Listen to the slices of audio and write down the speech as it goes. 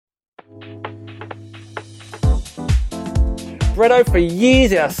Bretto, for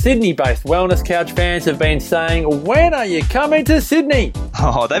years our Sydney-based Wellness Couch fans have been saying, when are you coming to Sydney?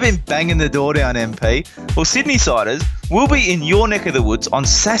 Oh, they've been banging the door down, MP. Well, Sydney Siders will be in your neck of the woods on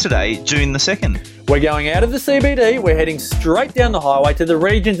Saturday, June the 2nd. We're going out of the CBD, we're heading straight down the highway to the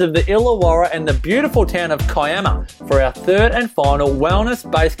regions of the Illawarra and the beautiful town of Kiama for our third and final Wellness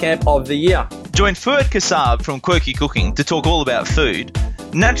Base Camp of the year. Join Fuad Kassab from Quirky Cooking to talk all about food,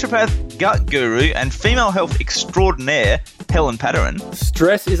 naturopath, gut guru and female health extraordinaire Helen Patteran.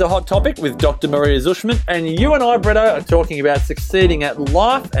 Stress is a hot topic with Dr. Maria Zushman, and you and I, Bretto, are talking about succeeding at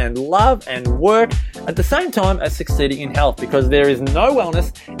life and love and work at the same time as succeeding in health, because there is no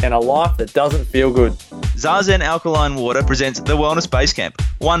wellness in a life that doesn't feel good. Zazen Alkaline Water presents the Wellness Base Camp.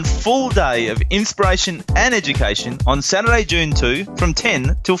 One full day of inspiration and education on Saturday, June 2 from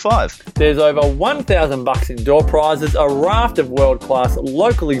 10 till 5. There's over $1,000 in door prizes, a raft of world-class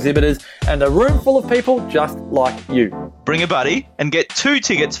local exhibitors, and a room full of people just like you. Bring a buddy and get 2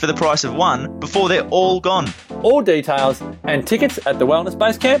 tickets for the price of 1 before they're all gone. All details and tickets at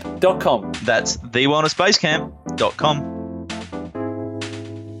thewellnessbasecamp.com. That's thewellnessbasecamp.com.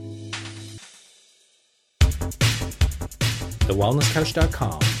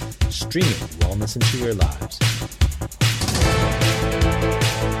 TheWellnessCouch.com, streaming wellness into your lives.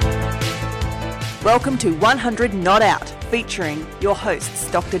 Welcome to 100 Not Out, featuring your hosts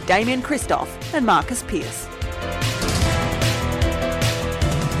Dr. Damien Christoph and Marcus Pearce.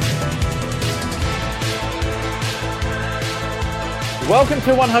 Welcome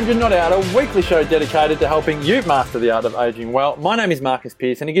to 100 Not Out, a weekly show dedicated to helping you master the art of aging well. My name is Marcus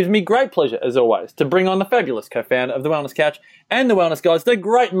Pearce, and it gives me great pleasure, as always, to bring on the fabulous co-founder of The Wellness Couch and The Wellness Guys, the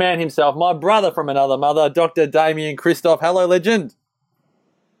great man himself, my brother from another mother, Dr. Damien Christoph. Hello, legend.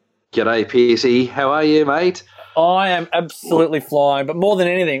 G'day, Piercy. How are you, mate? I am absolutely flying, but more than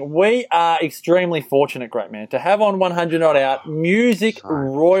anything, we are extremely fortunate, great man, to have on 100 Not Out music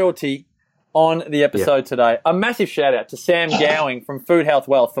royalty on the episode today. A massive shout out to Sam Gowing from Food Health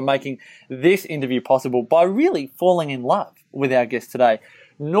Wealth for making this interview possible by really falling in love with our guest today.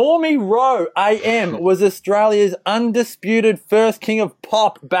 Normie Rowe AM was Australia's undisputed first king of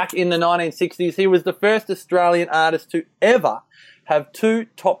pop back in the 1960s. He was the first Australian artist to ever have 2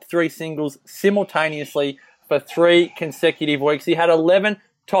 top 3 singles simultaneously for 3 consecutive weeks. He had 11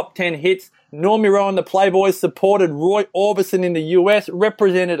 top 10 hits. Normie Rowe and the Playboys supported Roy Orbison in the US,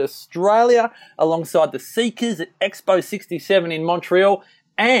 represented Australia alongside the Seekers at Expo 67 in Montreal,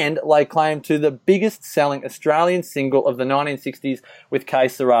 and laid claim to the biggest selling Australian single of the 1960s with Que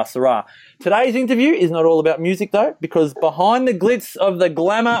Sera Sera. Today's interview is not all about music though, because behind the glitz of the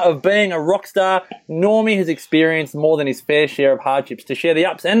glamour of being a rock star, Normie has experienced more than his fair share of hardships to share the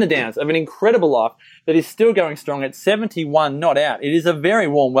ups and the downs of an incredible life that is still going strong at 71 Not Out. It is a very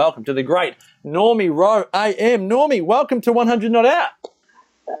warm welcome to the great Normie Rowe AM. Normie, welcome to 100 Not Out.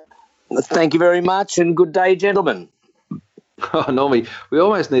 Thank you very much, and good day, gentlemen. Oh, Normie, we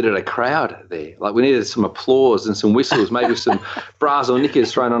almost needed a crowd there. Like, we needed some applause and some whistles, maybe some bras or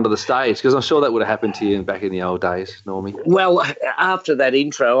knickers thrown onto the stage, because I'm sure that would have happened to you back in the old days, Normie. Well, after that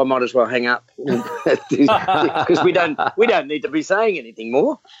intro, I might as well hang up because we don't need to be saying anything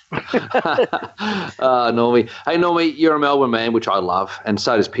more. Normie. Hey, Normie, you're a Melbourne man, which I love, and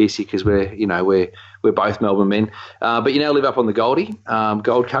so does Piercy, because we're both Melbourne men. But you now live up on the Gold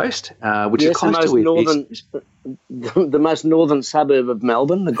Coast, which is close to where the most northern suburb of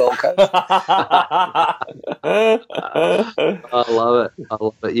Melbourne, the Gold Coast. I love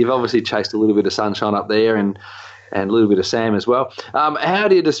it. You've obviously chased a little bit of sunshine up there and a little bit of Sam as well. How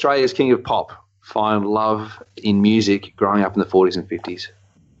did Australia's King of Pop find love in music growing up in the 40s and 50s?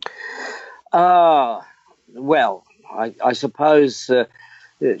 Well, I suppose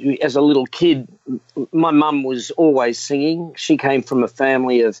as a little kid, my mum was always singing. She came from a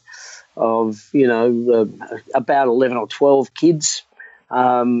family of about 11 or 12 kids,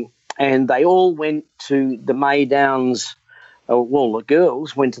 and they all went to the Maydowns. The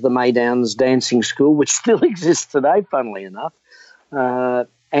girls went to the Maydowns dancing school, which still exists today, funnily enough.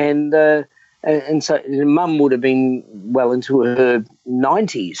 And so Mum would have been well into her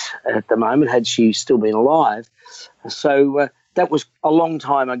 90s at the moment, had she still been alive. So that was a long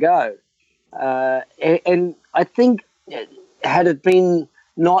time ago. And I think had it been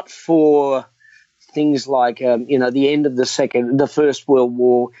not for things like, the end of the First World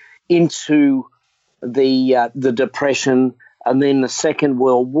War into the Depression and then the Second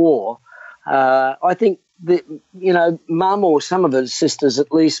World War, I think that, Mum or some of her sisters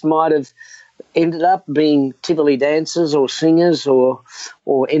at least might have ended up being Tivoli dancers or singers or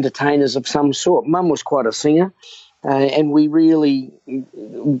entertainers of some sort. Mum was quite a singer. and we rarely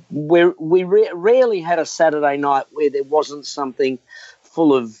had a Saturday night where there wasn't something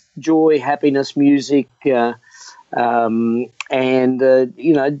full of joy, happiness, music, and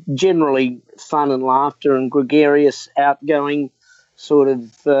generally fun and laughter and gregarious, outgoing sort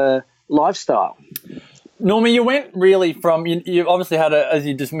of lifestyle. Normie, you went really from, you obviously had, as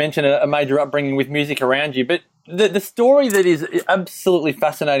you just mentioned, a major upbringing with music around you, but the story that is absolutely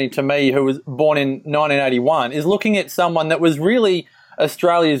fascinating to me, who was born in 1981, is looking at someone that was really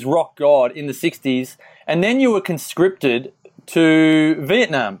Australia's rock god in the 60s, and then you were conscripted to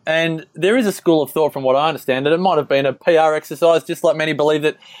Vietnam. And there is a school of thought, from what I understand, that it might have been a PR exercise, just like many believe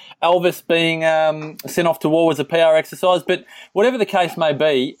that Elvis being sent off to war was a PR exercise. But whatever the case may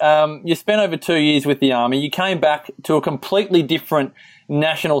be, you spent over 2 years with the Army. You came back to a completely different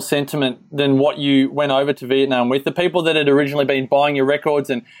national sentiment than what you went over to Vietnam with. The people that had originally been buying your records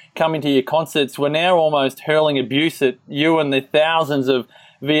and coming to your concerts were now almost hurling abuse at you and the thousands of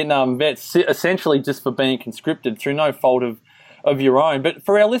Vietnam vets, essentially just for being conscripted through no fault of your own. But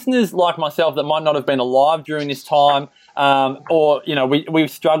for our listeners like myself that might not have been alive during this time, or,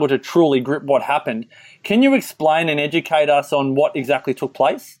 we've struggled to truly grip what happened, can you explain and educate us on what exactly took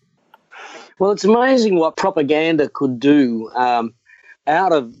place? Well, it's amazing what propaganda could do.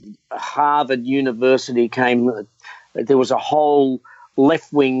 Out of Harvard University there was a whole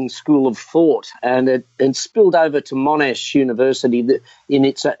left-wing school of thought, and it spilled over to Monash University in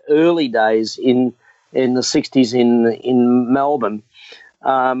its early days in the 60s in Melbourne.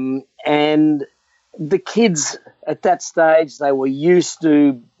 And the kids at that stage, they were used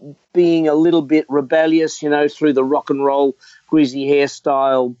to being a little bit rebellious, through the rock and roll, greasy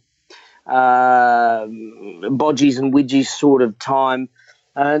hairstyle, bodgies and widgies sort of time.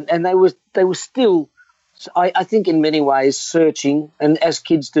 And they were still, I think in many ways, searching, and as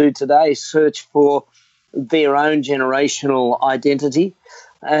kids do today, search for their own generational identity.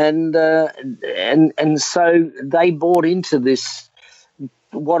 And so they bought into this,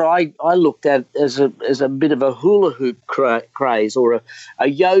 what I looked at as a bit of a hula hoop craze, or a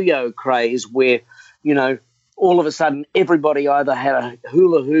yo-yo craze, where, all of a sudden everybody either had a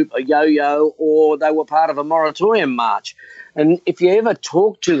hula hoop, a yo-yo, or they were part of a moratorium march. And if you ever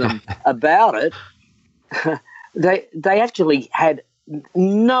talk to them about it, they actually had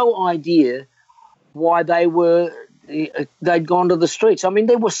no idea why they'd gone to the streets. I mean,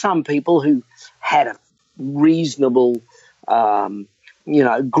 there were some people who had a reasonable,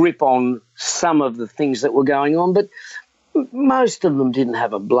 grip on some of the things that were going on, but most of them didn't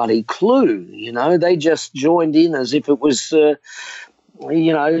have a bloody clue. They just joined in as if it was,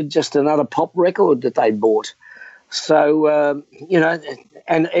 just another pop record that they bought. So,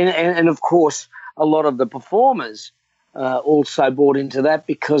 and of course, a lot of the performers also bought into that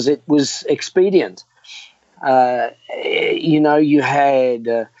because it was expedient. You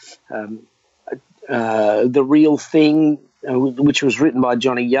had The Real Thing, which was written by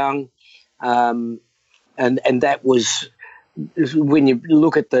Johnny Young, and that was, when you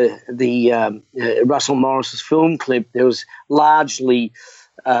look at the Russell Morris's film clip, there was largely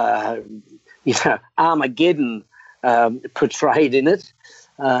Armageddon portrayed in it,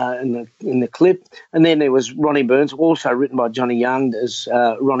 in the clip. And then there was Ronnie Burns, also written by Johnny Young, as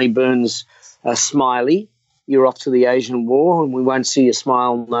Ronnie Burns' Smiley, You're Off to the Asian War and We Won't See You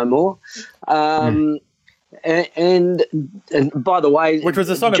Smile No More. And by the way, which was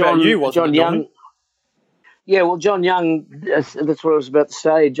a song about you, wasn't John it, Young? Yeah, well, John Young, that's what I was about to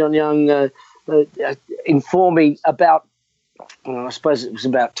say. John Young informed me about, I suppose it was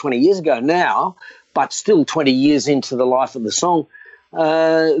about 20 years ago now, but still 20 years into the life of the song,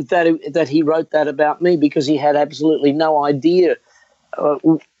 that he wrote that about me, because he had absolutely no idea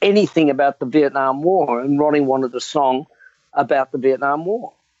anything about the Vietnam War, and Ronnie wanted a song about the Vietnam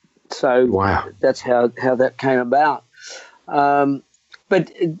War. So wow. That's how that came about.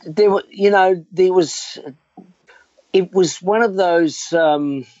 But it was one of those,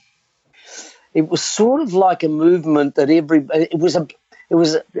 it was sort of like a movement that it was a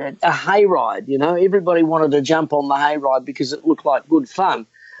hayride, everybody wanted to jump on the hayride because it looked like good fun.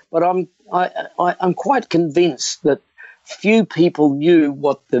 But I'm quite convinced that few people knew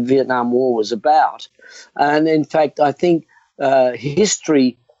what the Vietnam War was about. And in fact, I think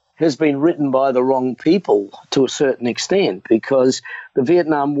history has been written by the wrong people to a certain extent, because the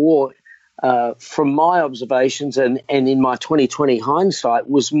Vietnam War, from my observations and in my 2020 hindsight,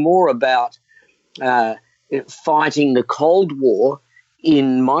 was more about fighting the Cold War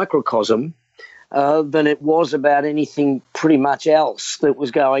in microcosm than it was about anything pretty much else that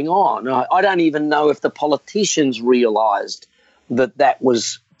was going on. I don't even know if the politicians realised that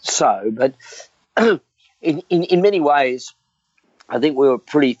was so, but in many ways, I think we were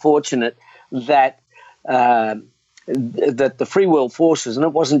pretty fortunate that that the Free World Forces, and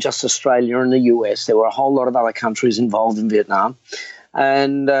it wasn't just Australia and the US, there were a whole lot of other countries involved in Vietnam,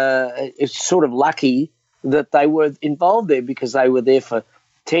 and it's sort of lucky that they were involved there because they were there for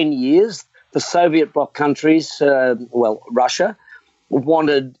 10 years. The Soviet bloc countries, Russia,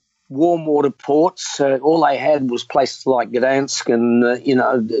 wanted warm water ports. All they had was places like Gdansk and,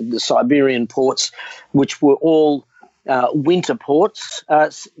 the Siberian ports, which were all winter ports.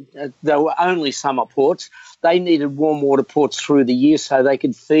 They were only summer ports. They needed warm water ports through the year so they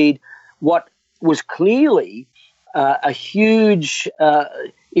could feed what was clearly a huge,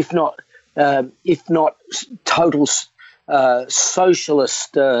 if not total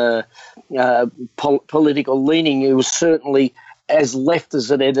socialist political leaning. It was certainly as left as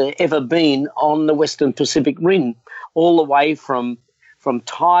it had ever been on the Western Pacific Rim, all the way from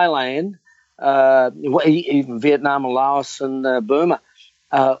Thailand, even Vietnam and Laos and Burma,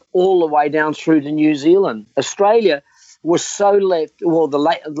 all the way down through to New Zealand. Australia was so left. Well, the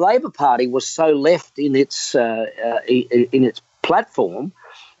Labor Party was so left in its platform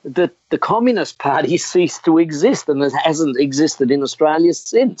that the Communist Party ceased to exist, and it hasn't existed in Australia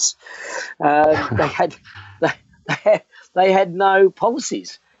since. They had no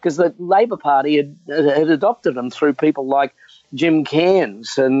policies because the Labor Party had adopted them through people like Jim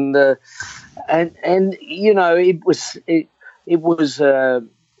Cairns, and it was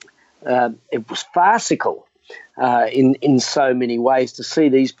farcical in so many ways to see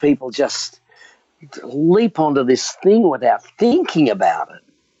these people just leap onto this thing without thinking about it.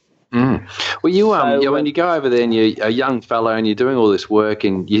 Mm. Well, when you go over there and you're a young fellow and you're doing all this work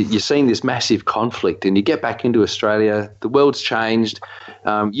and you're seeing this massive conflict and you get back into Australia, the world's changed.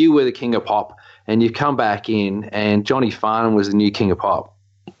 You were the king of pop and you come back in and Johnny Farnham was the new king of pop.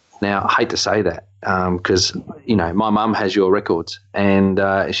 Now, I hate to say that because, my mum has your records and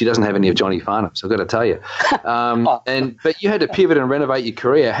she doesn't have any of Johnny Farnham, so I've got to tell you. But you had to pivot and renovate your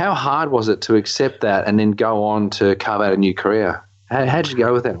career. How hard was it to accept that and then go on to carve out a new career? How did you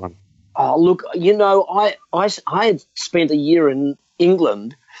go with that one? Oh, look, I had spent a year in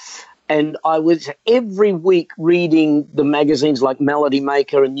England and I was every week reading the magazines like Melody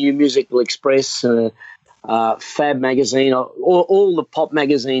Maker and New Musical Express, Fab Magazine, all the pop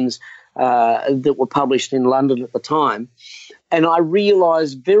magazines that were published in London at the time. And I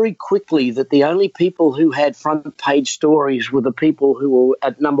realised very quickly that the only people who had front page stories were the people who were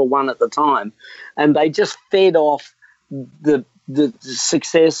at number one at the time. And they just fed off the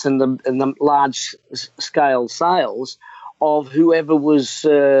success and the large scale sales of whoever was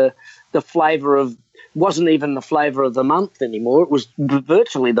the flavour of, wasn't even the flavour of the month anymore. It was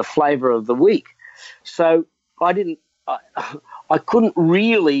virtually the flavour of the week. So I couldn't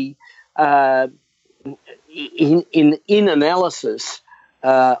really in analysis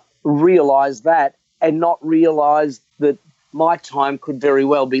realise that and not realise that my time could very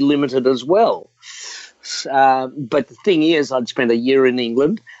well be limited as well. But the thing is, I'd spent a year in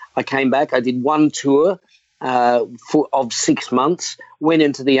England. I came back. I did one tour of 6 months, went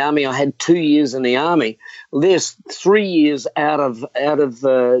into the army. I had 2 years in the army. There's 3 years out of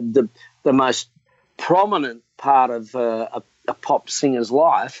the most prominent part of a pop singer's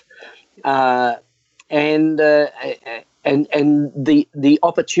life, and the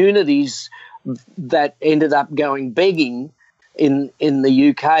opportunities that ended up going begging in the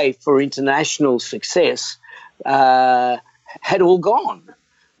UK for international success had all gone,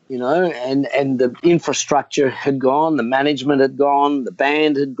 and the infrastructure had gone, the management had gone, the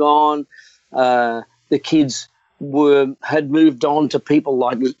band had gone, the kids had moved on to people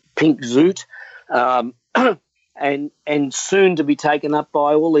like Pink Zoot, and soon to be taken up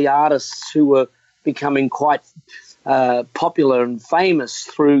by all the artists who were becoming quite popular and famous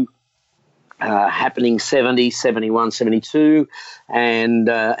through Happening 70, 71, 72, and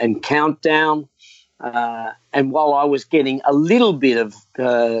Countdown. And while I was getting a little bit of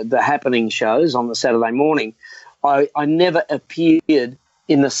the Happening shows on the Saturday morning, I never appeared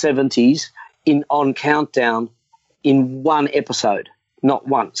in the 70s on Countdown in one episode, not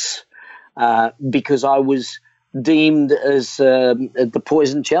once, because I was deemed as the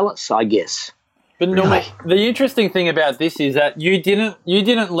poison chalice, I guess. But Norman, the interesting thing about this is that you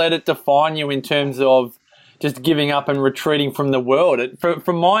didn't let it define you in terms of just giving up and retreating from the world.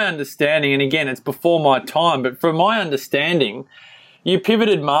 From my understanding, and again, it's before my time, but from my understanding, you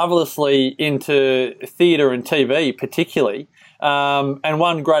pivoted marvellously into theatre and TV particularly, and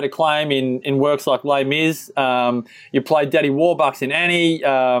won great acclaim in works like Les Mis. You played Daddy Warbucks in Annie.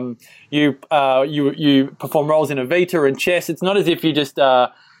 You performed roles in Evita and Chess. It's not as if you just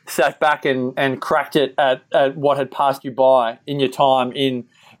sat back and cracked it at what had passed you by in your time in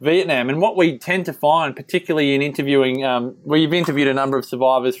Vietnam. And what we tend to find, particularly in interviewing, we've interviewed a number of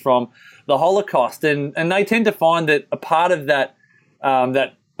survivors from the Holocaust, and they tend to find that a part of that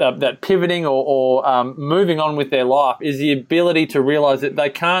that pivoting or moving on with their life is the ability to realise that they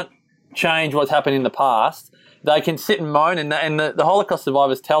can't change what's happened in the past. They can sit and moan, and the Holocaust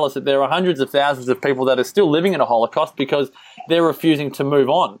survivors tell us that there are hundreds of thousands of people that are still living in a Holocaust because they're refusing to move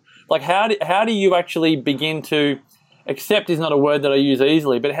on. Like, how do you actually begin to accept is not a word that I use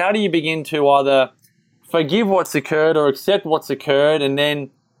easily, but how do you begin to either forgive what's occurred or accept what's occurred and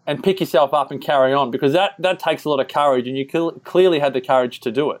pick yourself up and carry on? Because that takes a lot of courage, and you clearly had the courage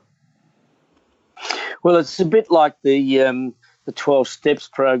to do it. Well, it's a bit like the 12 Steps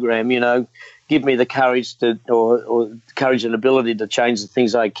program, you know. Give me the courage or courage and ability to change the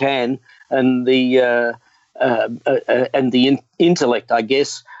things I can, and the intellect, I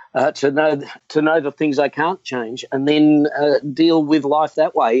guess, to know the things I can't change, and then deal with life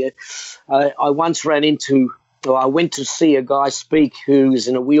that way. I once I went to see a guy speak who's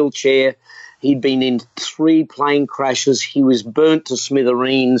in a wheelchair. He'd been in 3 plane crashes. He was burnt to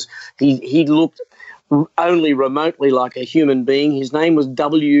smithereens. He looked only remotely like a human being. His name was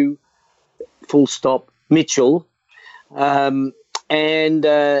W. Mitchell, and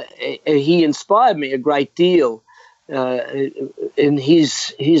he inspired me a great deal. And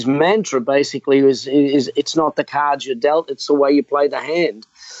his mantra basically is it's not the cards you're dealt, it's the way you play the hand.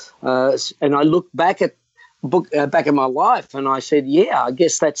 And I looked back at my life, and I said, yeah, I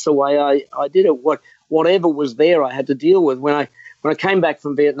guess that's the way I did it. Whatever was there, I had to deal with. When I came back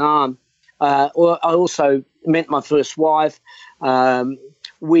from Vietnam, I also met my first wife.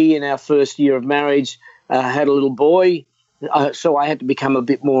 We, in our first year of marriage, had a little boy, so I had to become a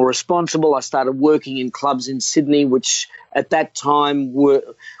bit more responsible. I started working in clubs in Sydney, which at that time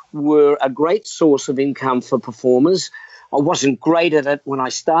were a great source of income for performers. I wasn't great at it when I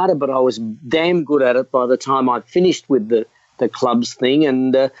started, but I was damn good at it by the time I finished with the clubs thing.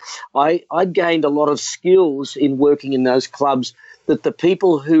 And I gained a lot of skills in working in those clubs that the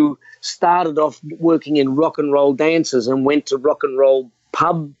people who started off working in rock and roll dances and went to rock and roll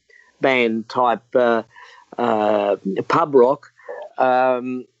pub band type pub rock,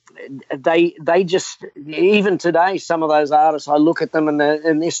 they just, even today, some of those artists, I look at them and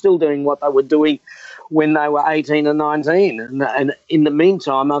they're still doing what they were doing when they were 18 and 19. And in the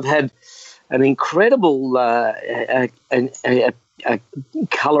meantime, I've had an incredible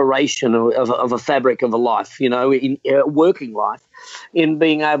coloration of a fabric of a life, you know, in working life, in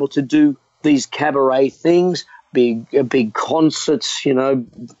being able to do these cabaret things, big concerts, you know,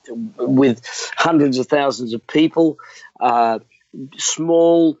 with hundreds of thousands of people.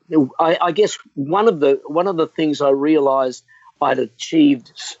 Small. I guess one of the things I realised I'd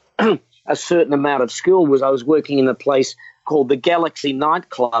achieved a certain amount of skill was I was working in a place called the Galaxy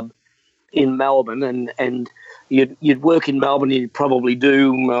nightclub in Melbourne, and you'd work in Melbourne, you'd probably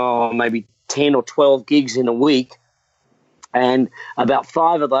do maybe 10 or 12 gigs in a week, and about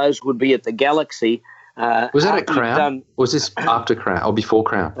 5 of those would be at the Galaxy. Was that at Crown? Was this after Crown or before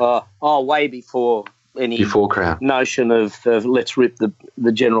Crown? Way before any before Crown notion of let's rip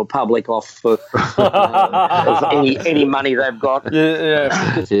the general public off for any money they've got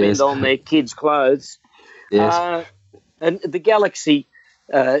to spend on their kids' clothes. Yes. And the Galaxy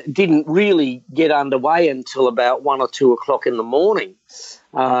didn't really get underway until about 1 or 2 o'clock in the morning,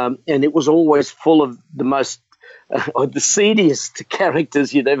 and it was always full of the most the seediest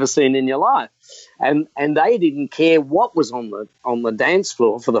characters you'd ever seen in your life. And they didn't care what was on the dance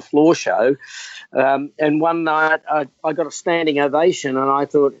floor for the floor show. And one night I got a standing ovation, and I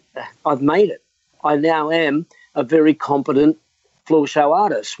thought, I've made it. I now am a very competent floor show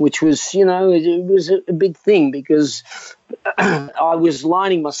artist, which was, you know, it was a big thing because I was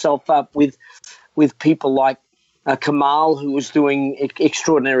lining myself up with people like Kamal, who was doing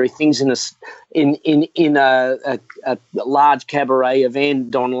extraordinary things in a large cabaret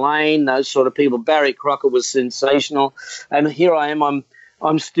event, Don Lane, those sort of people. Barry Crocker was sensational, and here I am.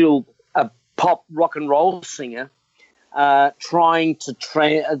 I'm still a pop rock and roll singer, trying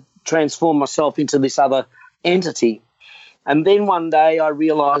to transform myself into this other entity. And then one day I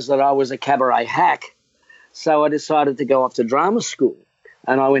realised that I was a cabaret hack, so I decided to go off to drama school,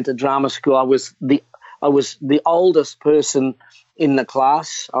 and I went to drama school. I was the oldest person in the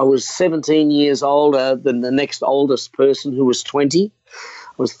class. I was 17 years older than the next oldest person, who was 20.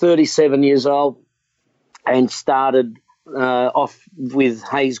 I was 37 years old and started off with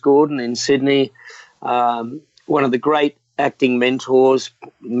Hayes Gordon in Sydney, one of the great acting mentor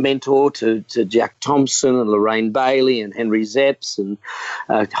to Jack Thompson and Lorraine Bailey and Henry Zepps and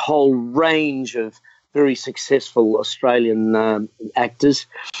a whole range of very successful Australian actors.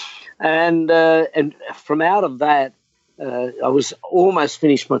 And from out of that, I was almost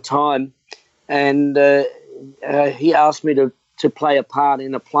finished my time, and he asked me to play a part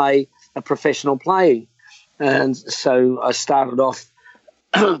in a professional play. And so I started off,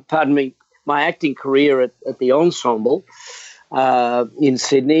 my acting career at the Ensemble in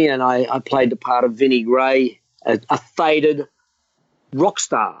Sydney, and I played the part of Vinnie Gray, a faded rock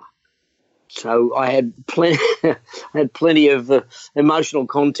star. So I had plenty of emotional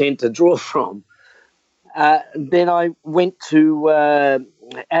content to draw from. Then I went to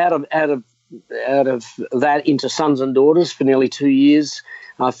out of that into Sons and Daughters for nearly 2 years.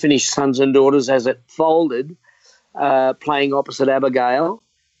 I finished Sons and Daughters as it folded, playing opposite Abigail.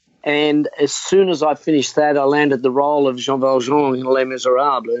 And as soon as I finished that, I landed the role of Jean Valjean in Les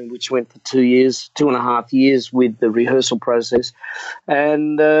Miserables, which went for 2.5 years with the rehearsal process.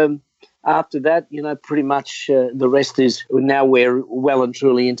 And after that, pretty much the rest is now we're well and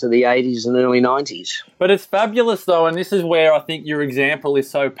truly into the 80s and early 90s. But it's fabulous, though, and this is where I think your example is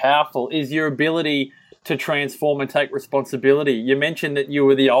so powerful, is your ability to transform and take responsibility. You mentioned that you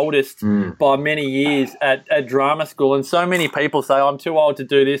were the oldest by many years at drama school, and so many people say, I'm too old to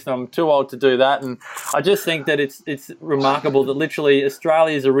do this and I'm too old to do that. And I just think that it's remarkable that literally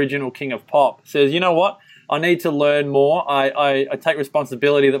Australia's original king of pop says, you know what, I need to learn more. I take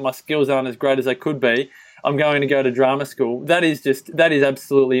responsibility that my skills aren't as great as they could be. I'm going to go to drama school. That is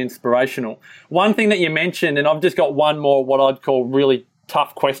absolutely inspirational. One thing that you mentioned, and I've just got one more what I'd call really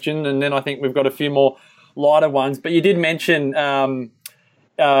tough question, and then I think we've got a few more lighter ones. But you did mention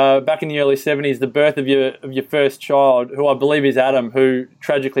back in the early 70s the birth of your first child, who I believe is Adam, who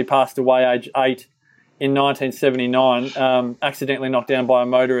tragically passed away age 8 in 1979, accidentally knocked down by a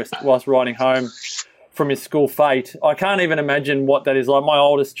motorist whilst riding home from his school fete. I can't even imagine what that is like. My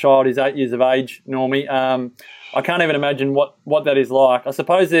oldest child is 8 years of age, Normie. I can't even imagine what that is like. I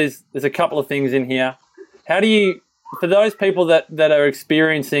suppose there's a couple of things in here. How do you, for those people that are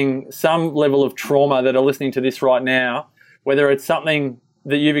experiencing some level of trauma that are listening to this right now, whether it's something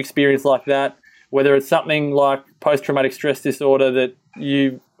that you've experienced like that, whether it's something like post-traumatic stress disorder that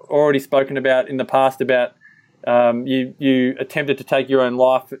you've already spoken about in the past about you attempted to take your own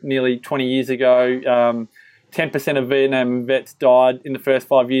life nearly 20 years ago. 10% of Vietnam vets died in the first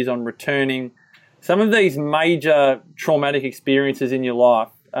 5 years on returning. Some of these major traumatic experiences in your life,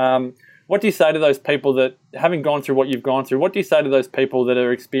 what do you say to those people that, having gone through what you've gone through, what do you say to those people that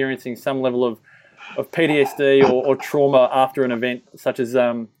are experiencing some level of PTSD or trauma after an event such as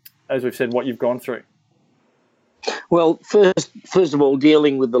we've said, what you've gone through? Well, first of all,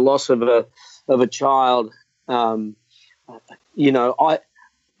 dealing with the loss of a child, I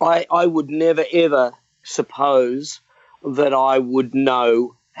would never ever suppose that I would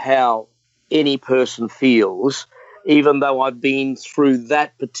know how any person feels, even though I've been through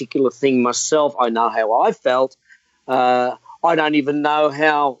that particular thing myself. I know how I felt. I don't even know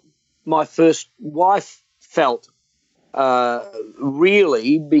how my first wife felt,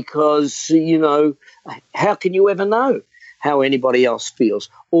 really, because, how can you ever know how anybody else feels?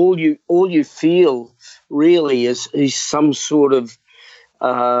 All you feel really is some sort of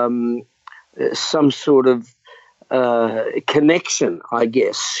connection, I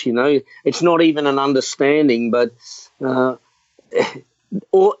guess. It's not even an understanding, but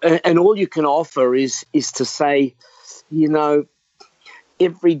all you can offer is to say,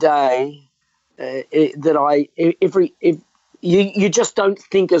 every day you just don't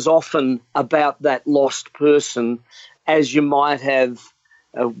think as often about that lost person as you might have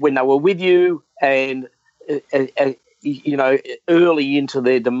when they were with you and early into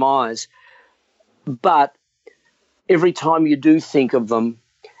their demise. But every time you do think of them,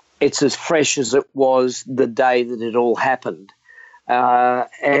 it's as fresh as it was the day that it all happened.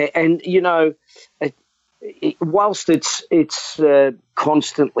 Whilst it's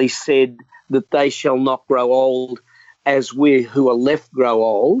constantly said that they shall not grow old as we who are left grow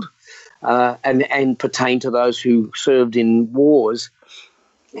old, and pertain to those who served in wars,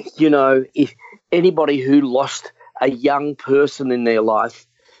 if anybody who lost a young person in their life,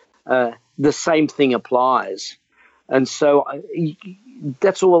 the same thing applies. And so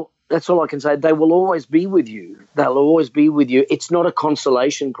that's all I can say. They will always be with you. They'll always be with you. It's not a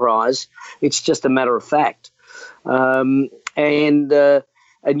consolation prize. It's just a matter of fact. And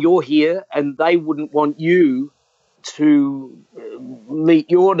you're here, and they wouldn't want you to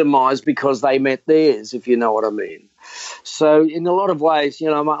meet your demise because they met theirs, if you know what I mean. So in a lot of ways,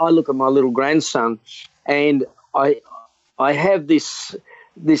 I look at my little grandson, and I I have this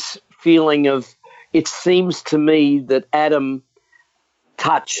feeling of, it seems to me that Adam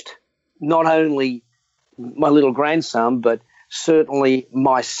touched not only my little grandson, but certainly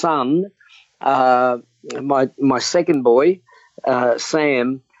my son, my second boy,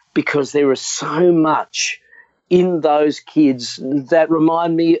 Sam, because there is so much in those kids that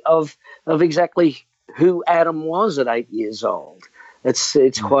remind me of exactly who Adam was at 8 years old.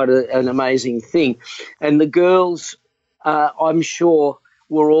 It's quite an amazing thing. And the girls, I'm sure,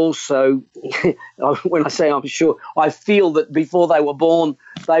 were also, when I say I'm sure, I feel that before they were born,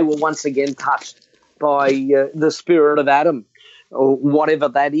 they were once again touched by the spirit of Adam, or whatever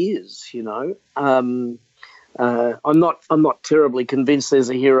that is, you know. I'm not terribly convinced there's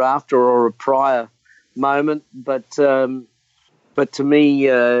a hereafter or a prior moment, but to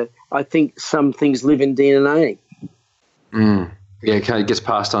me, I think some things live in DNA. Yeah, it gets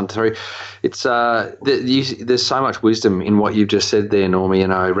passed on through. It's there's so much wisdom in what you've just said there, Normie,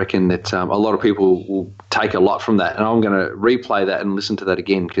 and I reckon that a lot of people will take a lot from that. And I'm going to replay that and listen to that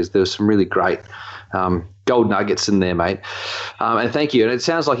again, because there's some really great gold nuggets in there, mate. And thank you. And it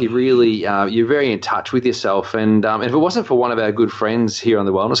sounds like you really you're very in touch with yourself. And if it wasn't for one of our good friends here on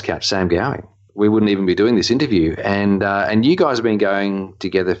the Wellness Couch, Sam Gowing, we wouldn't even be doing this interview. And you guys have been going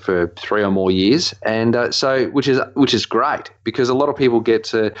together for 3 or more years, and so which is great, because a lot of people get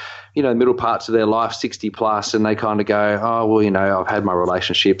to, you know, middle parts of their life, 60 plus, and they kind of go, oh, well, you know, I've had my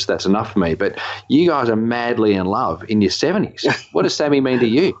relationships, that's enough for me. But you guys are madly in love in your 70s. What does Sammy mean to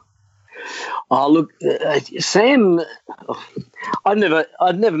you? Oh, look, Sam, I've never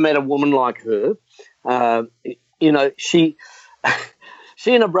met a woman like her. You know, she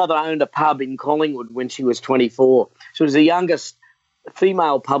and her brother owned a pub in Collingwood when she was 24. She was the youngest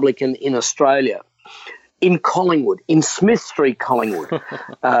female publican in Australia, in Collingwood, in Smith Street, Collingwood,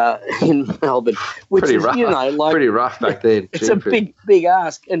 in Melbourne. Which pretty is, rough. You know, like, pretty rough back then. It's a big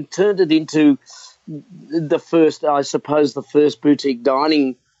ask, and turned it into the first boutique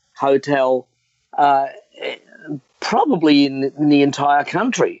dining hotel probably in the entire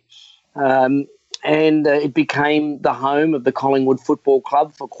country. And it became the home of the Collingwood Football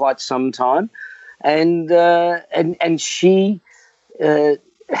Club for quite some time, and she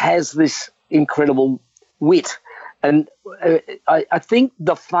has this incredible wit, and I think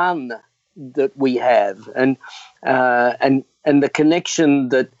the fun that we have, and the connection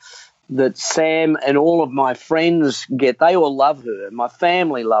that Sam and all of my friends get, they all love her. My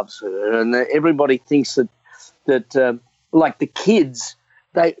family loves her, and everybody thinks that like the kids.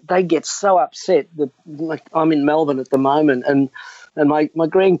 They get so upset that, like, I'm in Melbourne at the moment, and my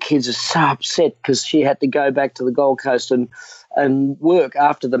grandkids are so upset because she had to go back to the Gold Coast and work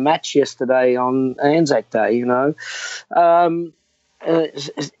after the match yesterday on Anzac Day, you know. And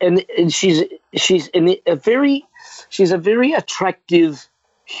she's a very attractive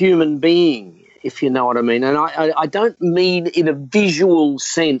human being, if you know what I mean. And I don't mean in a visual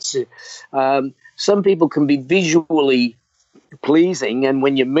sense. Some people can be visually pleasing, and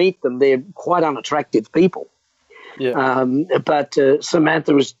when you meet them, they're quite unattractive people. Yeah. But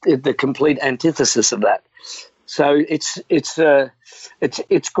Samantha is the complete antithesis of that. So it's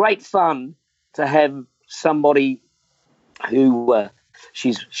great fun to have somebody who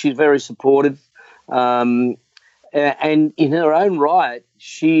she's very supportive, and in her own right,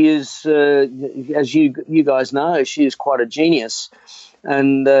 she is, as you guys know, she is quite a genius,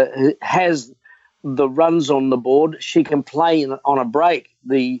 and has the runs on the board. She can play on a break.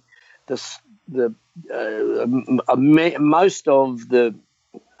 Most of the,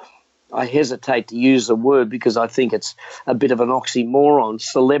 I hesitate to use the word because I think it's a bit of an oxymoron,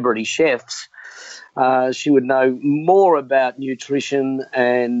 celebrity chefs. She would know more about nutrition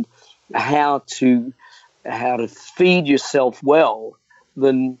and how to feed yourself well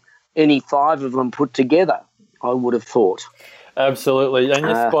than any 5 of them put together, I would have thought. Absolutely, and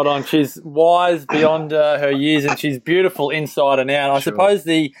you're spot on. She's wise beyond her years, and she's beautiful inside and out. I suppose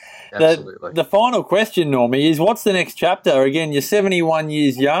the final question, Normie, is what's the next chapter? Again, you're 71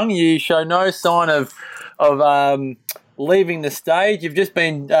 years young. You show no sign of leaving the stage. You've just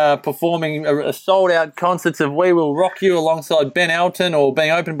been performing a sold-out concerts of We Will Rock You alongside Ben Elton, or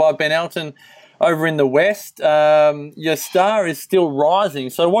being opened by Ben Elton over in the West. Your star is still rising.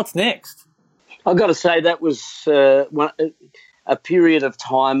 So what's next? I've got to say that was a period of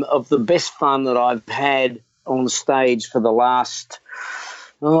time of the best fun that I've had on stage for the last,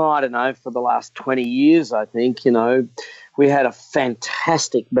 for the last 20 years, I think. You know, we had a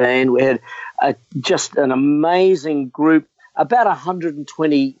fantastic band. We had just an amazing group, about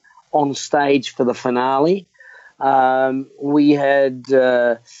 120 on stage for the finale. We had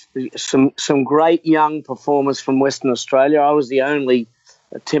some great young performers from Western Australia. I was the only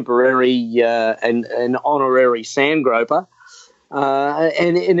temporary and honorary sand groper.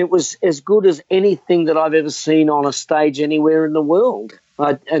 And it was as good as anything that I've ever seen on a stage anywhere in the world.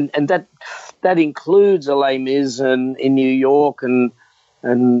 And that includes Les Mis in New York and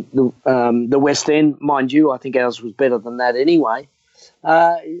the West End. Mind you, I think ours was better than that anyway.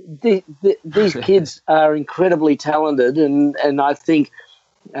 These kids are incredibly talented, and I think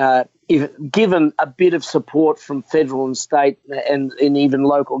if given a bit of support from federal and state and even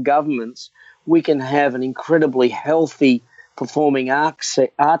local governments, we can have an incredibly healthy performing arts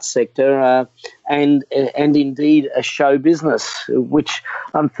sector and indeed a show business, which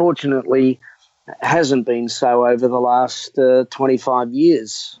unfortunately hasn't been so over the last 25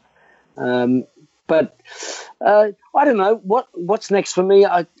 years. But I don't know what's next for me.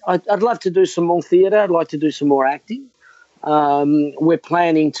 I'd love to do some more theatre. I'd like to do some more acting. We're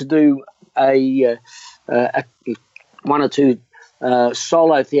planning to do a one or two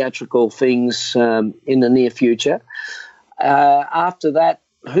solo theatrical things in the near future. After that,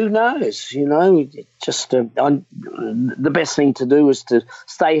 who knows? You know, just the best thing to do is to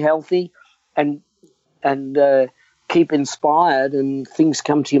stay healthy and keep inspired, and things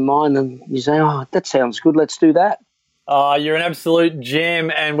come to your mind and you say, oh, that sounds good, let's do that. You're an absolute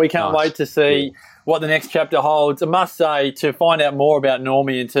gem, and we can't wait to see what the next chapter holds. I must say, to find out more about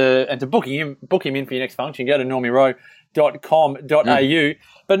Normie and to book him in for your next function, go to normierowe.com.au.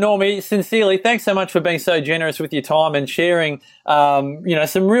 But Normie, sincerely, thanks so much for being so generous with your time and sharing,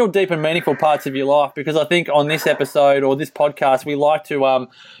 some real deep and meaningful parts of your life. Because I think on this episode or this podcast, we like to,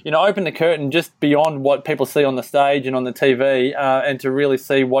 open the curtain just beyond what people see on the stage and on the TV, and to really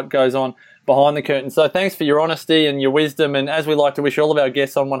see what goes on behind the curtain. So thanks for your honesty and your wisdom. And as we like to wish all of our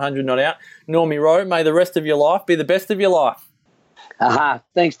guests on 100 Not Out, Normie Rowe, may the rest of your life be the best of your life.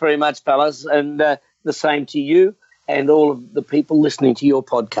 Thanks very much, fellas, and the same to you and all of the people listening to your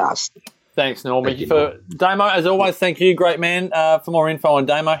podcast. Thanks, Normie. For Damo, as always, thank you, great man. For more info on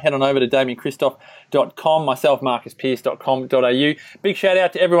Damo, head on over to DamienChristoff.com, myself, MarcusPearce.com.au. Big shout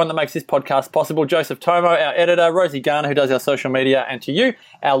out to everyone that makes this podcast possible. Joseph Tomo, our editor, Rosie Garner, who does our social media, and to you,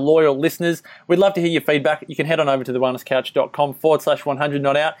 our loyal listeners. We'd love to hear your feedback. You can head on over to thewellnesscouch.com/100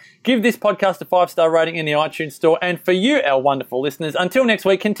 Not Out. Give this podcast a 5-star rating in the iTunes store. And for you, our wonderful listeners, until next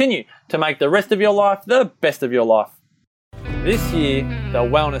week, continue to make the rest of your life the best of your life. This year, the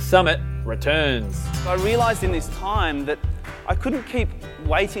Wellness Summit returns. I realised in this time that I couldn't keep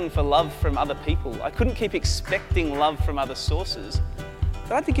waiting for love from other people. I couldn't keep expecting love from other sources. I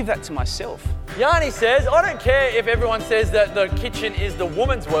had to give that to myself. Yanni says, I don't care if everyone says that the kitchen is the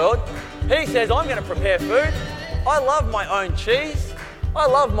woman's world. He says, I'm going to prepare food. I love my own cheese. I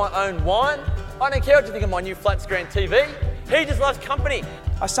love my own wine. I don't care what you think of my new flat screen TV. He just loves company.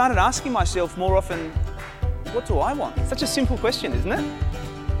 I started asking myself more often, what do I want? It's such a simple question, isn't it?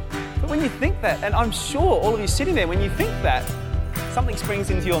 But when you think that, and I'm sure all of you sitting there, when you think that, something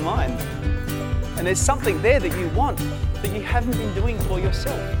springs into your mind. And there's something there that you want that you haven't been doing for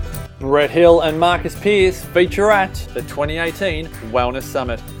yourself. Rhett Hill and Marcus Pearce feature at the 2018 Wellness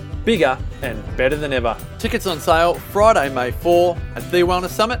Summit. Bigger and better than ever. Tickets on sale Friday, May 4 at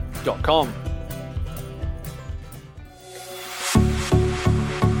thewellnesssummit.com.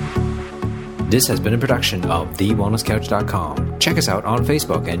 This has been a production of TheWellnessCouch.com. Check us out on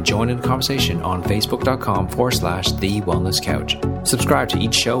Facebook and join in the conversation on Facebook.com/TheWellnessCouch. Subscribe to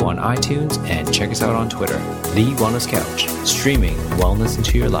each show on iTunes and check us out on Twitter. The Wellness Couch, streaming wellness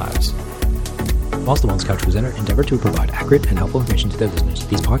into your lives. Whilst the Wellness Couch presenter endeavor to provide accurate and helpful information to their listeners,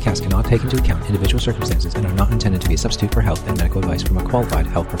 these podcasts cannot take into account individual circumstances and are not intended to be a substitute for health and medical advice from a qualified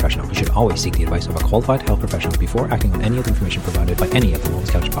health professional. You should always seek the advice of a qualified health professional before acting on any of the information provided by any of the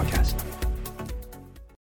Wellness Couch podcasts.